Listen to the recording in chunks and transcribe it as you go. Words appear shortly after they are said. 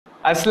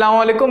अस्सलाम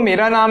वालेकुम,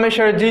 मेरा नाम है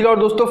शर्जील और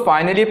दोस्तों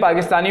फाइनली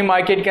पाकिस्तानी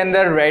मार्केट के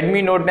अंदर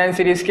Redmi Note 9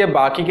 सीरीज़ के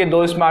बाकी के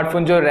दो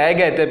स्मार्टफोन जो रह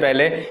गए थे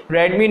पहले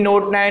Redmi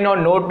Note 9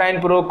 और Note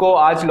 9 Pro को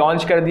आज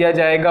लॉन्च कर दिया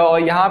जाएगा।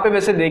 और यहाँ पे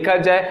वैसे देखा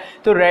जाए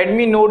तो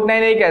Redmi Note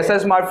 9 एक ऐसा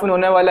स्मार्टफोन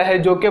होने वाला है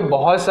जो कि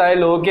बहुत सारे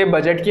लोगों के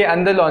बजट के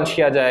अंदर लॉन्च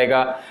किया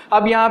जाएगा।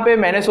 अब यहाँ पे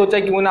मैंने सोचा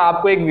क्यों ना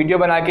आपको एक वीडियो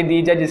बना के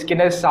दी जाए जिसके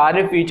अंदर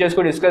सारे फीचर्स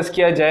को डिस्कस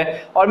किया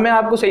जाए और मैं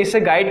आपको सही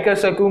से गाइड कर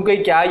सकूँ कि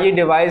क्या ये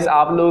डिवाइस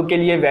आप लोगों के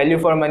लिए वैल्यू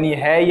फॉर मनी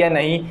है या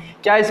नहीं,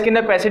 क्या इसके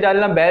अंदर पैसे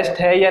डालना बेस्ट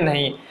है या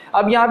नहीं।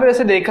 अब यहाँ पे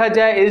वैसे देखा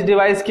जाए इस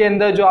डिवाइस के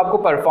अंदर जो आपको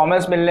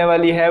परफॉर्मेंस मिलने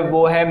वाली है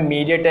वो है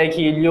MediaTek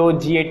Helio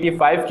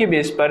G85 की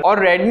बेस पर। और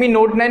Redmi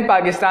Note 9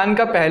 पाकिस्तान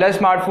का पहला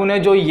स्मार्टफोन है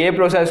जो ये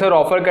प्रोसेसर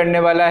ऑफर करने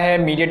वाला है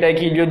MediaTek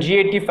Helio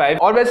G85।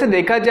 और वैसे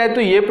देखा जाए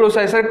तो ये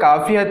प्रोसेसर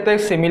काफ़ी हद तक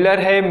सिमिलर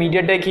है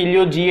MediaTek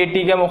Helio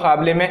G80 के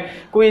मुकाबले में,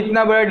 कोई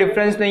इतना बड़ा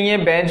डिफरेंस नहीं है।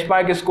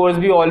 बेंचमार्क स्कोर्स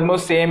भी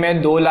ऑलमोस्ट सेम है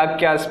 2 लाख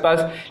के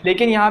आसपास।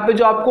 लेकिन यहाँ पे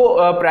जो आपको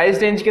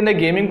प्राइस रेंज के अंदर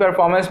गेमिंग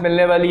परफॉर्मेंस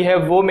मिलने वाली है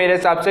वो मेरे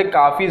हिसाब से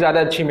काफ़ी ज़्यादा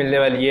अच्छी मिलने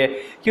वाली है,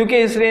 क्योंकि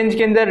इस रेंज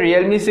के अंदर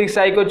Realme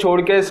 6i को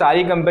छोड़कर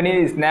सारी कंपनी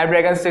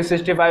Snapdragon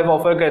 665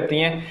 ऑफर करती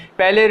हैं।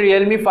 पहले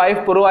Realme 5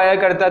 Pro आया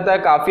करता था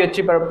काफ़ी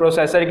अच्छी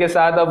प्रोसेसर के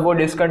साथ, अब वो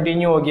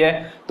डिसकंटिन्यू हो गया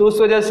है, तो उस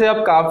वजह से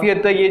अब काफ़ी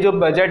हद तक ये जो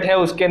बजट है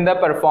उसके अंदर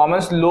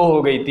परफॉर्मेंस लो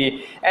हो गई थी।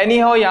 एनी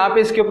हाउ यहाँ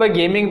पे इसके ऊपर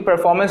गेमिंग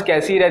परफॉर्मेंस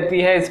कैसी रहती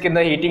है, इसके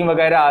अंदर हीटिंग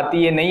वगैरह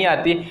आती है नहीं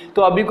आती,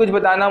 तो अभी कुछ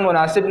बताना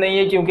मुनासिब नहीं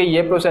है, क्योंकि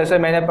ये प्रोसेसर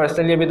मैंने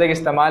पर्सनली अभी तक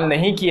इस्तेमाल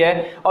नहीं किया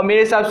है और मेरे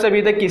हिसाब से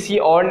अभी तक किसी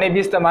और ने भी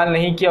इस्तेमाल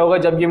नहीं किया होगा।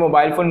 जब ये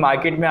मोबाइल फ़ोन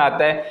मार्केट में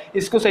आता है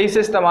इसको सही से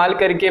इस्तेमाल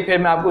करके फिर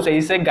मैं आपको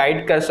सही से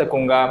गाइड कर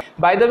सकूंगा।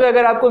 बाय द वे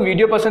अगर आपको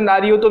वीडियो पसंद आ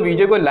रही हो तो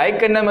वीडियो को लाइक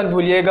करना मत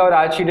भूलिएगा और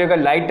आज वीडियो का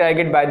like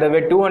target by the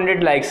way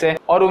 200 likes है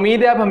और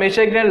उम्मीद है आप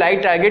हमेशा एक लाइक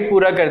टारगेट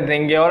पूरा कर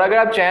देंगे। और अगर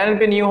आप चैनल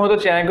पे न्यू हो तो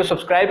चैनल को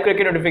सब्सक्राइब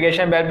करके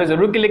नोटिफिकेशन बेल पे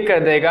जरूर क्लिक कर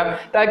देगा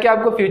ताकि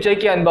आपको फ्यूचर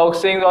की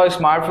अनबॉक्सिंग और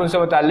स्मार्टफोन से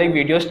मुतालिक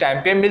वीडियोस टाइम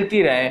पे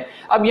मिलती रहें।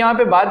 अब यहाँ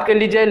पे बात कर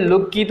ली जाए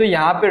लुक की, तो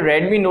यहाँ पे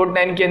Redmi Note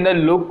 9 के अंदर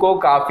लुक को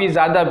काफ़ी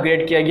ज़्यादा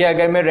अपग्रेड किया गया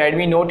अगर मैं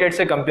Redmi Note 8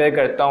 से कंपेयर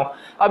करता हूँ।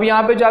 अब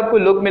यहाँ पे जो आपको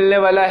लुक मिलने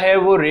वाला है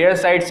वो रियर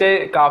साइड से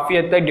काफ़ी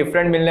हद तक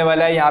डिफरेंट मिलने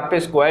वाला है। यहाँ पे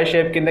स्क्वायर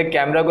शेप के अंदर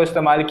कैमरा को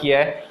इस्तेमाल किया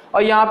है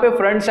और यहाँ पे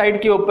फ्रंट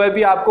साइड के ऊपर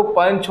भी आपको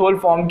पंच होल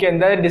फॉर्म के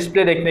अंदर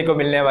डिस्प्ले देखने को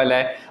मिलने वाला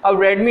है।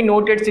 अब Redmi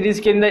Note 8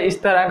 सीरीज़ के अंदर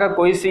इस तरह का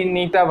कोई सीन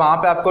नहीं था, वहाँ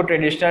पे आपको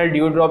ट्रेडिशनल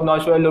ड्यू ड्रॉप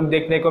नॉच वाला लुक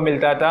देखने को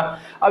मिलता था।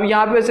 अब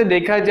यहाँ पे वैसे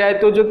देखा जाए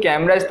तो जो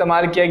कैमरा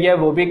इस्तेमाल किया गया है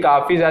वो भी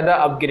काफ़ी ज़्यादा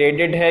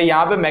अपग्रेडेड है।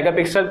 यहाँ पे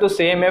मेगापिक्सल तो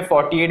सेम है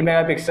 48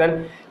 मेगापिक्सल,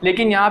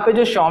 लेकिन यहाँ पे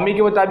जो Xiaomi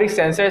के मुताबिक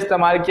सेंसर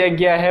इस्तेमाल किया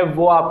गया है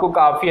वो आपको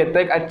काफ़ी हद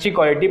तक अच्छी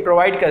क्वालिटी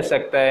प्रोवाइड कर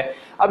सकता है।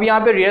 अब यहाँ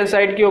पे रियर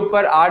साइड के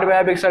ऊपर 8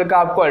 मेगापिक्सल का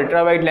आपको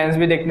अल्ट्रा वाइड लेंस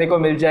भी देखने को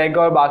मिल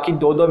जाएगा और बाकी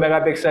 2-2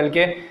 मेगापिक्सल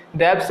के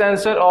डेप्थ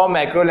सेंसर और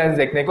मैक्रो लेंस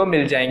देखने को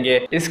मिल जाएंगे।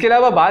 इसके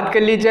अलावा बात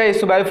कर ली जाए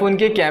इस मोबाइल फ़ोन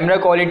की कैमरा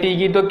क्वालिटी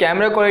की, तो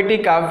कैमरा क्वालिटी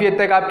काफ़ी हद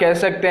तक आप कह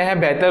सकते हैं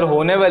बेहतर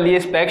होने वाली है।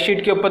 स्पेक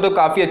शीट के ऊपर तो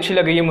काफ़ी अच्छी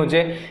लग रही है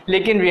मुझे,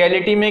 लेकिन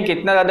रियलिटी में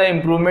कितना ज़्यादा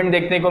इंप्रूवमेंट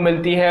देखने को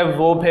मिलती है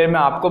वो फिर मैं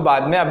आपको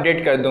बाद में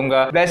अपडेट कर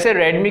दूंगा। वैसे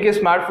Redmi के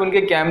स्मार्टफोन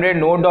के कैमरे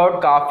नो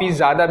डाउट काफ़ी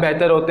ज़्यादा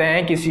बेहतर होते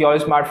हैं किसी और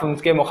स्मार्टफोन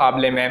के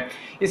मुकाबले में।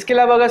 इसके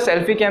अलावा अगर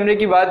सेल्फी कैमरे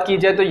की बात की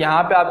जाए तो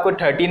यहाँ पे आपको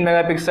 13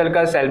 मेगापिक्सल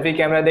का सेल्फी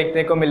कैमरा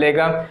देखने को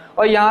मिलेगा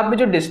और यहाँ पे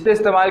जो डिस्प्ले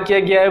इस्तेमाल किया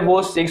गया है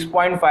वो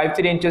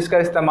 6.53 इंचेस का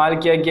इस्तेमाल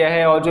किया गया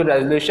है और जो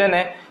रेजोल्यूशन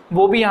है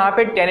वो भी यहाँ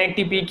पे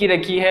 1080p की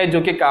रखी है, जो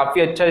कि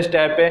काफ़ी अच्छा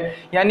स्टेप है।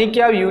 यानी कि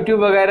आप YouTube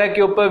वगैरह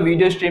के ऊपर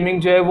वीडियो स्ट्रीमिंग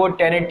जो है वो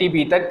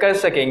 1080p तक कर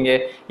सकेंगे।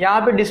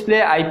 यहाँ पे डिस्प्ले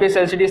IPS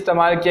LCD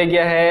इस्तेमाल किया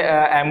गया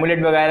है,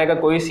 एमुलेट वगैरह का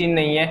कोई सीन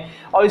नहीं है।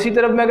 और इसी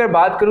तरफ मैं अगर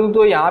बात करूँ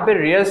तो यहाँ पे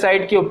रियर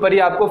साइड के ऊपर ही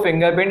आपको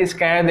फिंगरप्रिंट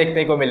स्कैनर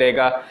देखने को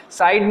मिलेगा।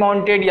 साइड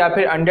माउंटेड या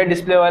फिर अंडर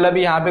डिस्प्ले वाला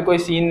भी यहाँ पे कोई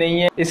सीन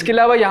नहीं है। इसके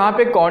अलावा यहाँ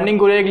पे कॉर्निंग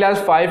गोरिल्ला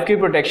ग्लास 5 की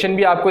प्रोटेक्शन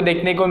भी आपको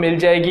देखने को मिल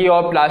जाएगी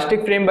और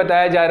प्लास्टिक फ्रेम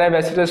बताया जा रहा है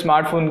वैसे तो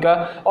स्मार्टफोन का,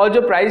 और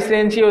जो प्राइस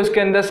रेंज है उसके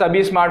अंदर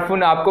सभी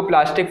स्मार्टफोन आपको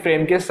प्लास्टिक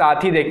फ्रेम के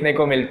साथ ही देखने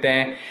को मिलते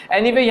हैं।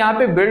 एनीवे यहाँ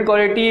पे बिल्ड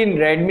क्वालिटी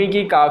Redmi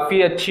की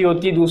काफ़ी अच्छी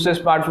होती है दूसरे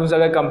स्मार्टफोन से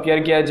अगर कंपेयर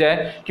किया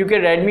जाए, क्योंकि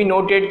Redmi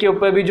Note 8 के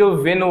ऊपर भी जो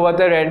विन हुआ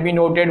था Redmi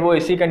Note 8 वो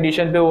इसी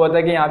कंडीशन पे हुआ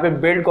था कि यहाँ पे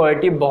बिल्ड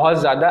क्वालिटी बहुत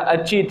ज़्यादा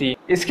अच्छी थी।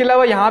 इसके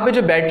अलावा यहाँ पे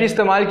जो बैटरी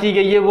इस्तेमाल की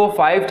गई है वो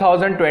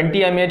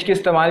 5020 mAh की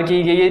इस्तेमाल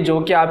की गई है, जो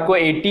कि आपको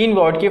 18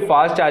 वॉट की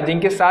फास्ट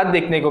चार्जिंग के साथ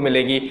देखने को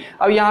मिलेगी।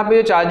 अब यहाँ पे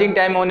जो चार्जिंग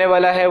टाइम होने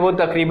वाला है वो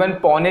तकरीबन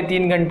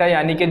 2.25 घंटा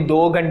यानी कि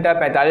 2 घंटा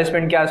 45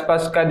 मिनट के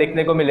आसपास का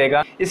देखने को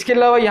मिलेगा। इसके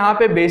अलावा यहाँ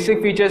पे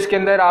बेसिक फीचर्स के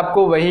अंदर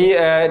आपको वही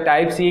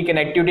टाइप सी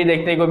कनेक्टिविटी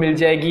देखने को मिल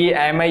जाएगी,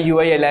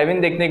 MIUI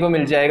 11 देखने को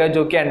मिल जाएगा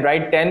जो कि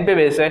Android 10 पे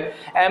बेस है।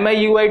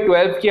 MIUI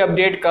 12 की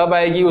अपडेट कब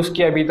आएगी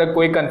उसकी अभी तक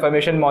कोई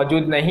कंफर्मेशन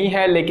मौजूद नहीं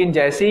है, लेकिन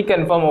जैसे ही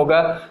कंफर्म होगा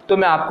तो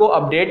मैं आपको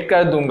अपडेट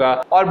कर दूंगा।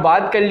 और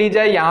बात कर ली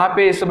जाए यहाँ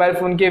पे इस मोबाइल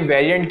फ़ोन के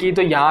वेरिएंट की,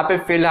 तो यहाँ पे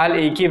फ़िलहाल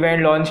एक ही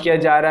वेरिएंट लॉन्च किया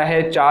जा रहा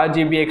है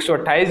 4GB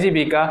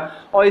 128GB का,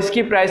 और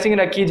इसकी प्राइसिंग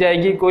रखी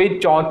जाएगी कोई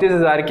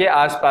 34,000 के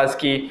आसपास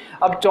की।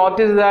 अब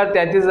 34,000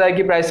 33,000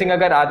 की प्राइसिंग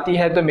अगर आती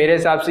है तो मेरे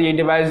हिसाब से ये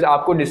डिवाइस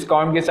आपको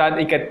डिस्काउंट के साथ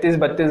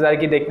 31-32,000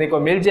 की देखने को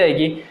मिल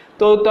जाएगी।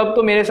 तो तब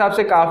तो मेरे हिसाब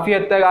से काफ़ी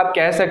हद तक आप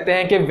कह सकते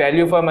हैं कि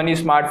वैल्यू फॉर मनी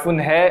स्मार्टफोन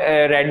है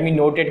Redmi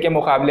Note 8 के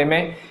मुकाबले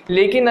में।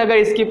 लेकिन अगर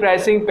इसकी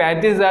प्राइसिंग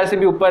 35,000 से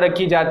भी ऊपर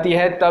रखी जाती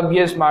है तब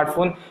ये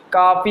स्मार्टफोन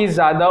काफ़ी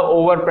ज़्यादा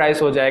ओवर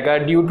प्राइस हो जाएगा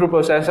ड्यू टू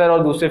प्रोसेसर और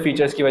दूसरे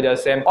फीचर्स की वजह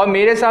से। और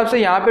मेरे हिसाब से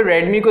यहाँ पे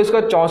Redmi को इसका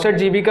 64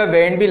 GB का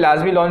वेरिएंट भी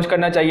लाजमी लॉन्च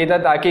करना चाहिए था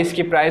ताकि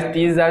इसकी प्राइस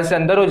 30,000 से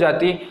अंदर हो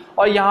जाती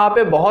और यहाँ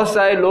पे बहुत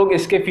सारे लोग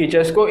इसके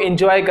फीचर्स को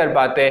एंजॉय कर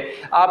पाते।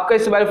 आपका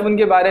इस मोबाइल फ़ोन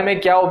के बारे में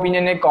क्या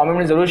ओपिनियन है, कमेंट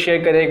में ज़रूर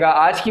शेयर करेगा।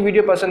 आज की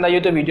वीडियो पसंद आई हो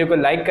तो वीडियो को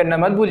लाइक करना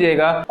मत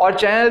भूलिएगा और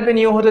चैनल पे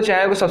न्यू हो तो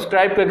चैनल को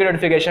सब्सक्राइब करके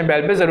नोटिफिकेशन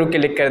बेल पे ज़रूर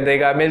क्लिक कर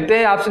देगा। मिलते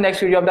हैं आपसे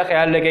नेक्स्ट वीडियो, अपना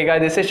ख्याल रखेगा।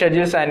 This is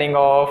Sharjeel signing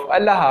off.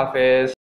 अल्लाह हाफिज़।